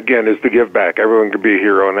why, again, is to give back. Everyone can be a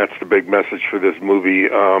hero, and that's the big message for this movie.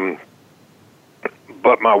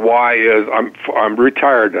 But my why is I'm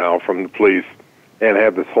retired now from the police and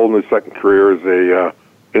have this whole new second career as a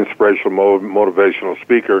inspirational, motivational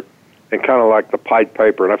speaker, and kind of like the Pied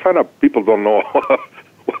Piper. And I find out people don't know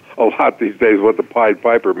a lot these days what the Pied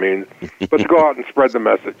Piper means, but to go out and spread the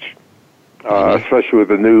message, especially with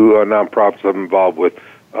the new nonprofits I'm involved with,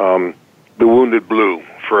 the Wounded Blue,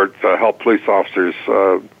 to help police officers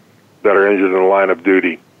that are injured in the line of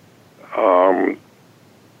duty. I'm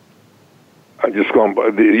just going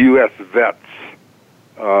by the U.S. vets.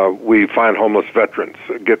 We find homeless veterans,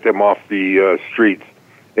 get them off the streets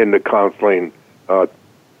into counseling,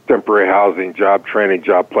 temporary housing, job training,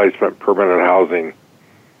 job placement, permanent housing.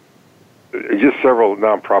 Just several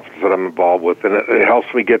nonprofits that I'm involved with, and it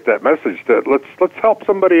helps me get that message that let's help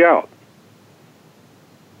somebody out.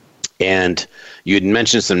 And you had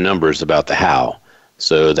mentioned some numbers about the how.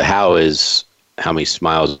 So the how is how many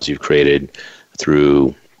smiles you've created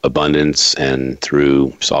through abundance and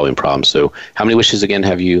through solving problems. So how many wishes, again,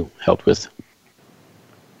 have you helped with?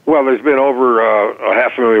 Well, there's been over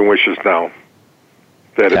 500,000 wishes now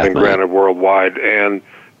that have been granted worldwide. And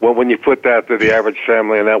when you put that to the average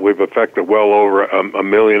family, and that we've affected well over 1.25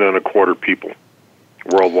 million people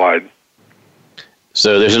worldwide.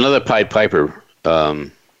 So there's another Pied Piper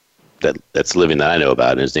that's living that I know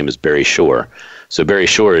about, and his name is Barry Shore. So Barry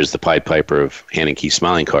Shore is the Pied Piper of handing Keep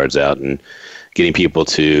Smiling cards out and getting people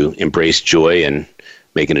to embrace joy and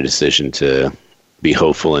making a decision to be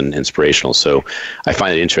hopeful and inspirational. So I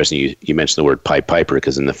find it interesting you mentioned the word Pied Piper,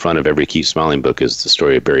 because in the front of every Keep Smiling book is the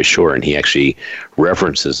story of Barry Shore, and he actually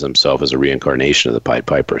references himself as a reincarnation of the Pied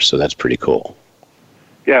Piper. So that's pretty cool.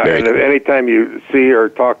 Yeah, and anytime you see or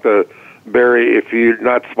talk to Barry, if you're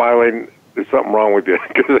not smiling, there's something wrong with you,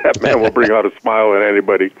 because that man will bring out a smile in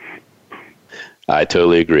anybody. I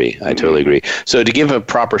totally agree. So to give a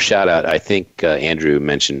proper shout out, I think Andrew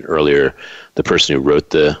mentioned earlier the person who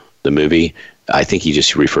wrote the movie. I think he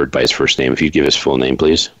just referred by his first name. If you'd give his full name,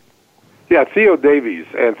 please. Yeah, Theo Davies.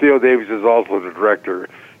 And Theo Davies is also the director.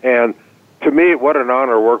 And to me, what an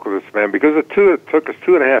honor to work with this man, because it took us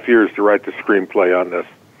 2.5 years to write the screenplay on this.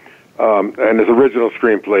 And his original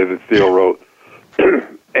screenplay that Theo wrote.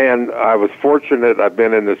 And I was fortunate. I've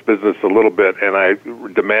been in this business a little bit, and I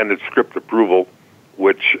demanded script approval,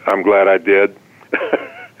 which I'm glad I did,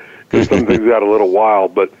 because some things got a little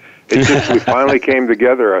wild. But it just we finally came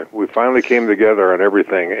together. We finally came together on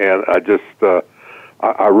everything, and I just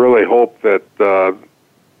I really hope that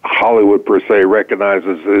Hollywood per se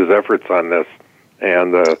recognizes his efforts on this,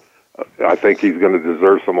 and I think he's going to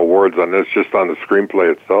deserve some awards on this, just on the screenplay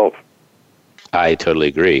itself. I totally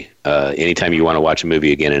agree. Anytime you want to watch a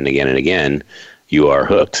movie again and again and again, you are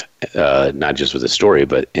hooked, not just with the story,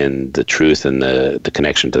 but in the truth and the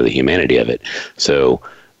connection to the humanity of it. So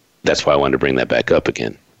that's why I wanted to bring that back up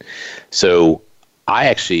again. So I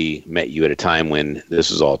actually met you at a time when this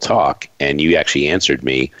was all talk, and you actually answered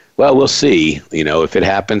me, well, we'll see. If it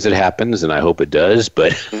happens, it happens, and I hope it does.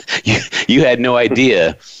 But you had no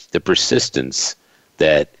idea the persistence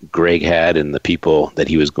that Greg had and the people that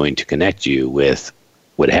he was going to connect you with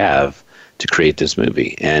would have to create this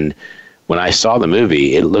movie. And when I saw the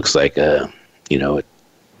movie, it looks like a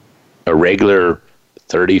regular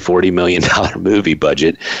 $30-40 million movie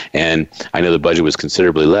budget. And I know the budget was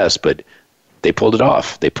considerably less, but they pulled it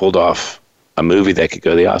off. They pulled off a movie that could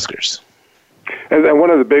go to the Oscars. And one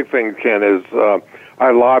of the big things, Ken, is I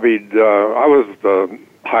lobbied. I was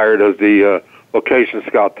hired as the location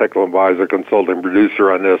scout, technical advisor, consulting producer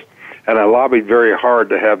on this, and I lobbied very hard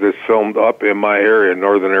to have this filmed up in my area,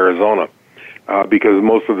 northern Arizona, because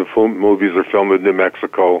most of the movies are filmed in New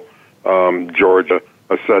Mexico, Georgia,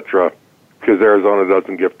 etc., because Arizona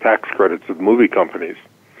doesn't give tax credits to the movie companies.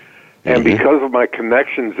 And because of my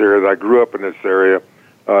connections there, that I grew up in this area,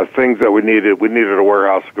 things that we needed a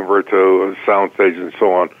warehouse to convert to a sound stage and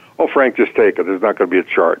so on. Oh, Frank, just take it. There's not going to be a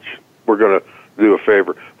charge. We're going to do a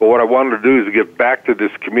favor. But what I wanted to do is give back to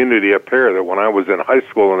this community up here, that when I was in high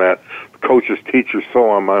school and that coaches, teachers, so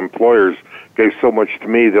on, my employers gave so much to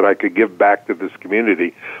me that I could give back to this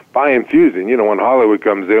community by infusing. When Hollywood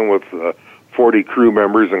comes in with 40 crew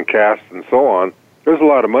members and cast and so on, there's a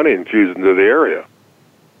lot of money infused into the area.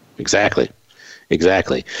 Exactly.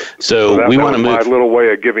 So we want to move. My little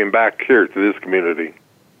way of giving back here to this community.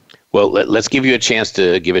 Well, let's give you a chance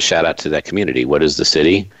to give a shout out to that community. What is the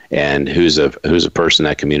city, and who's a person in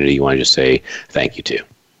that community you want to just say thank you to?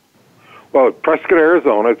 Well, Prescott,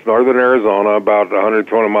 Arizona. It's northern Arizona, about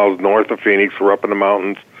 120 miles north of Phoenix. We're up in the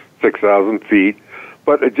mountains, 6,000 feet.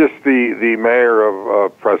 But just the mayor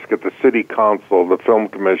of Prescott, the city council, the film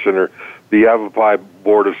commissioner, the Yavapai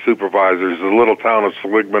Board of Supervisors, the little town of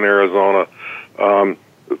Seligman, Arizona,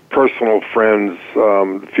 personal friends,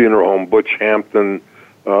 the funeral home, Butch Hampton,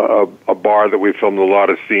 a bar that we filmed a lot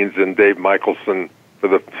of scenes in, Dave Michelson for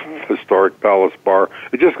the Historic Palace Bar.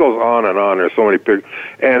 It just goes on and on. There's so many pictures.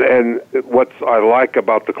 And what I like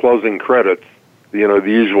about the closing credits, the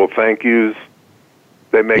usual thank yous,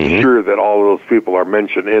 they make sure that all of those people are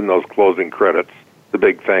mentioned in those closing credits. The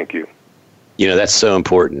big thank you. That's so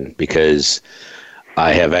important, because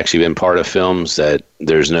I have actually been part of films that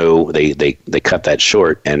they cut that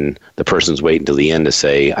short, and the person's waiting until the end to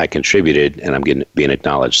say, I contributed and I'm being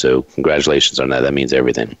acknowledged. So congratulations on that. That means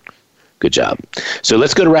everything. Good job. So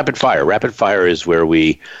let's go to Rapid Fire. Rapid Fire is where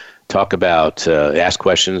we talk about, ask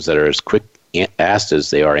questions that are as quick asked as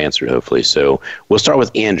they are answered, hopefully. So we'll start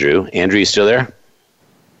with Andrew. Andrew, you still there?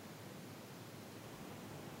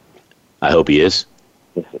 I hope he is.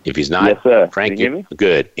 If he's not, yes, sir. Frank, can you hear me?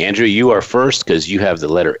 Good. Andrew, you are first because you have the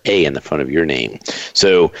letter A in the front of your name.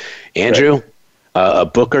 So, Andrew, a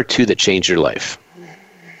book or two that changed your life?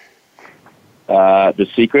 The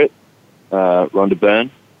Secret, Rhonda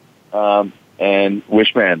Byrne, and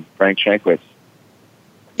Wishman, Frank Shankwitz.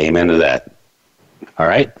 Amen to that. All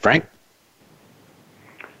right, Frank?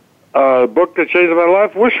 Book that changed my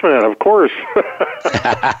life? Wishman, of course.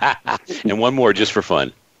 And one more just for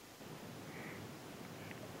fun.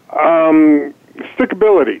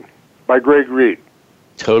 Stickability by Greg Reed.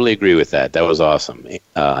 Totally agree with that. That was awesome.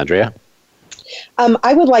 Andrea?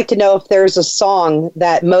 I would like to know if there's a song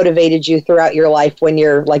that motivated you throughout your life when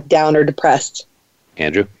you're like down or depressed.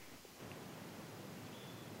 Andrew?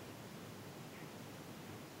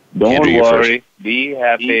 Don't Andrew, worry. Be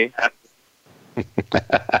happy.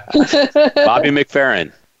 Bobby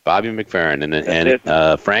McFerrin.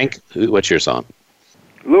 And Frank, what's your song?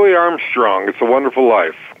 Louis Armstrong, It's a Wonderful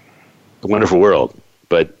Life. A Wonderful World.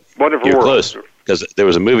 But Wonderful you're World. Close, because there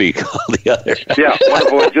was a movie called The Other. Yeah,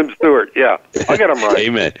 Wonderful Jim Stewart. Yeah, I'll get him right.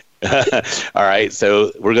 Amen. All right,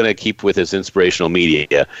 so we're going to keep with this inspirational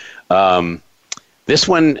media. This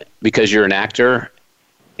one, because you're an actor,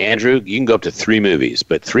 Andrew, you can go up to 3 movies,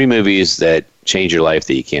 but 3 movies that change your life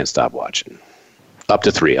that you can't stop watching. Up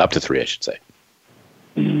to three, I should say.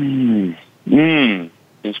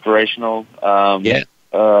 Inspirational. Yeah.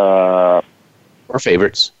 Or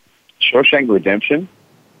favorites. Shawshank Redemption.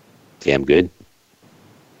 Damn good.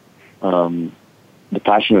 The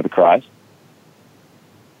Passion of the Christ.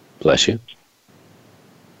 Bless you.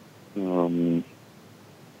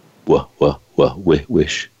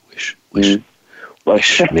 Wish.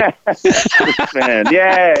 Man,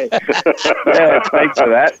 yay! Yeah, thanks for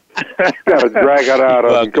that. Gotta drag it out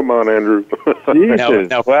of him. Come on, Andrew.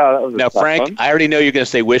 Now, wow, that was now Frank, one. I already know you're going to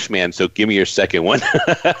say Wishman, so give me your second one.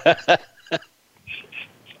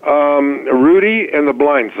 Rudy and The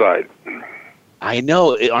Blind Side. I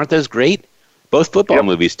know. Aren't those great? Both football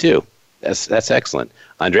movies, too. That's excellent.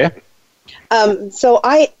 Andrea? So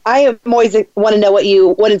I always want to know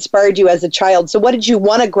what inspired you as a child. So what did you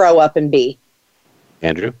want to grow up and be?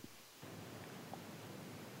 Andrew?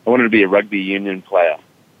 I wanted to be a rugby union player.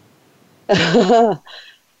 And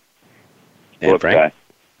Frank? Okay.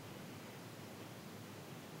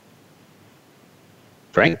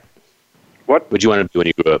 Frank? What would you want to be when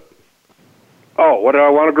you grew up? Oh, what did I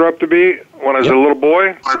want to grow up to be when I was a little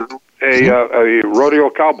boy? A rodeo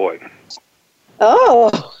cowboy. Oh.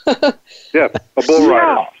 Yeah, a bull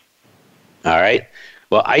rider. All right.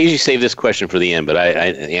 Well, I usually save this question for the end, but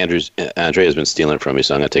Andrea has been stealing it from me,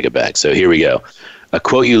 so I'm going to take it back. So here we go. A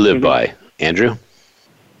quote you live by. Andrew?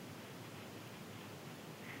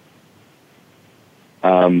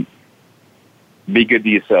 Be good to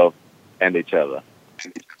yourself and each other.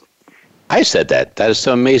 I said that. That is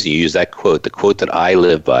so amazing. You use that quote, the quote that I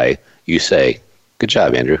live by. You say, good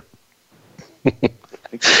job, Andrew.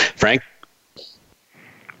 Frank?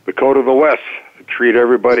 The code of the West. Treat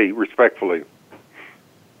everybody respectfully.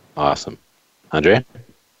 Awesome. Andrea?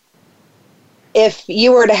 If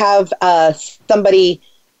you were to have somebody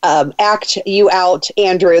act you out,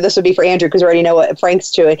 Andrew, this would be for Andrew because we already know what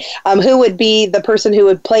Frank's doing. Who would be the person who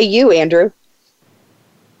would play you, Andrew?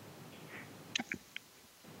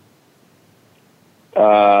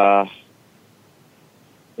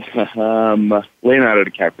 Leonardo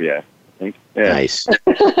DiCaprio, I think. Yeah. Nice. All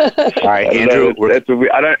right, Andrew.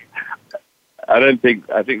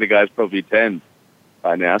 I think the guy's probably 10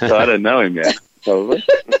 by now, so I don't know him yet. Probably.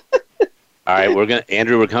 All right,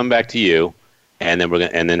 Andrew, we're coming back to you, and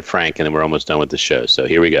then Frank, and then we're almost done with the show. So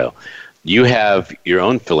here we go. You have your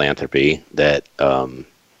own philanthropy that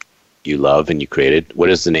you love and you created. What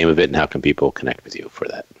is the name of it, and how can people connect with you for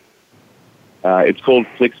that? It's called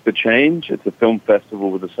Flicks for Change. It's a film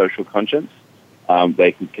festival with a social conscience.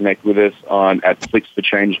 They can connect with us at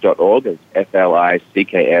flicksforchange.org. It's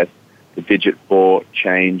FLICKS, the digit 4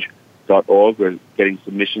 change.org. We're getting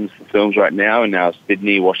submissions for films right now in our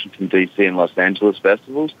Sydney, Washington, D.C., and Los Angeles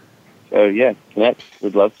festivals. So, yeah, connect.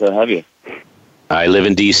 We'd love to have you. I live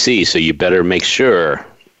in D.C., so you better make sure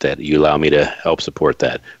that you allow me to help support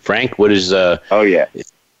that. Frank, what is...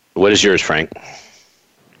 What is yours, Frank?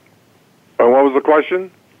 What was the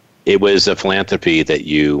question? It was a philanthropy that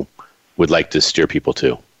you would like to steer people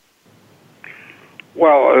to.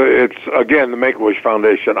 Well, it's, again, the Make-A-Wish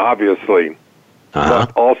Foundation, obviously,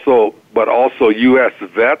 but also U.S.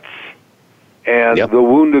 Vets and the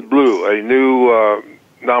Wounded Blue, a new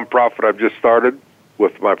nonprofit I've just started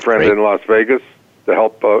with my friend in Las Vegas to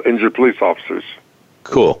help injured police officers.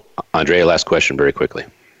 Cool. Andrea, last question very quickly.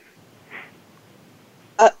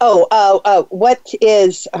 What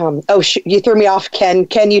is... you threw me off, Ken.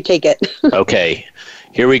 Can you take it? Okay,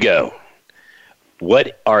 here we go.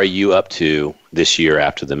 What are you up to this year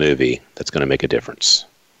after the movie that's going to make a difference?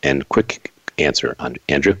 And quick answer,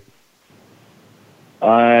 Andrew.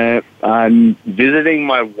 I'm visiting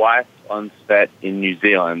my wife on set in New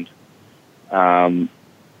Zealand. Well,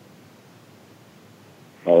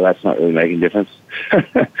 that's not really making a difference.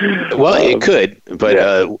 Well, it could,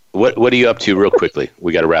 but what are you up to real quickly?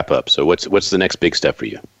 We got to wrap up. So what's the next big step for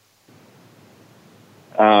you?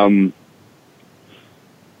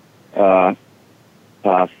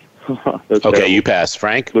 Pass. Okay, you pass.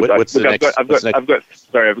 Frank, what's the next? I've got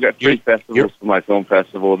 3 festivals for my film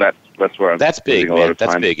festival. That's where I'm. That's big, man.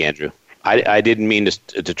 That's big, Andrew. I didn't mean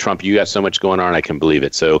to trump you. You got so much going on, I can believe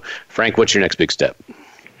it. So, Frank, what's your next big step?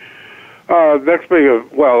 Next big,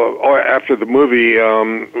 after the movie,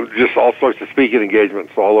 just all sorts of speaking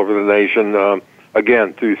engagements all over the nation.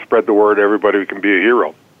 Again, to spread the word, everybody can be a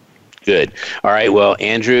hero. Good. All right. Well,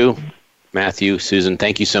 Andrew, Matthew, Susan,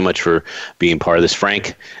 thank you so much for being part of this.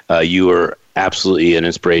 Frank, you are absolutely an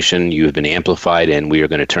inspiration. You have been amplified, and we are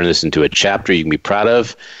going to turn this into a chapter you can be proud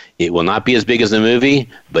of. It will not be as big as the movie,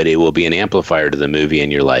 but it will be an amplifier to the movie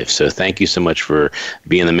in your life. So thank you so much for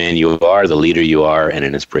being the man you are, the leader you are, and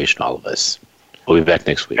an inspiration to all of us. We'll be back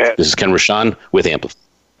next week. This is Ken Rochon with Amplify.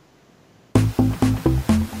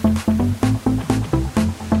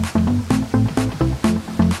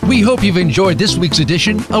 We hope you've enjoyed this week's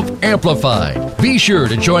edition of Amplified. Be sure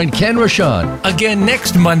to join Ken Rochon again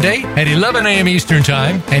next Monday at 11 a.m. Eastern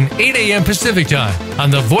Time and 8 a.m. Pacific Time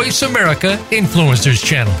on the Voice America Influencers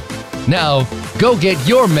Channel. Now, go get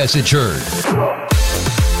your message heard.